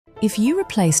If you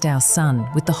replaced our sun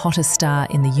with the hottest star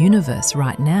in the universe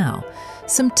right now,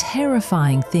 some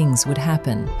terrifying things would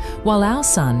happen. While our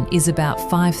sun is about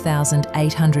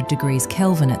 5,800 degrees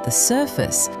Kelvin at the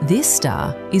surface, this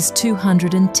star is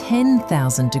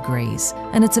 210,000 degrees,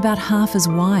 and it's about half as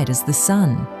wide as the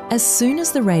sun. As soon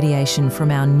as the radiation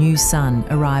from our new sun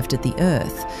arrived at the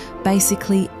Earth,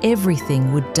 basically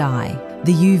everything would die.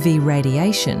 The UV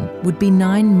radiation would be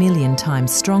 9 million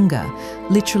times stronger,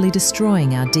 literally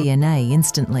destroying our DNA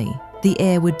instantly. The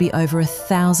air would be over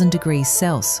 1,000 degrees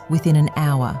Celsius within an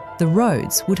hour. The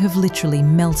roads would have literally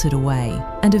melted away.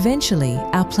 And eventually,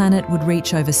 our planet would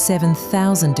reach over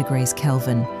 7,000 degrees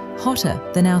Kelvin, hotter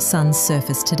than our sun's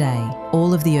surface today.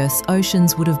 All of the Earth's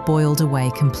oceans would have boiled away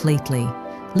completely,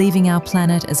 leaving our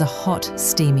planet as a hot,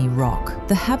 steamy rock.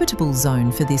 The habitable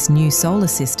zone for this new solar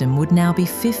system would now be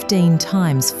 15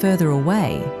 times further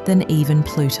away than even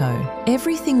Pluto.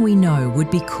 Everything we know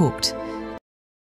would be cooked,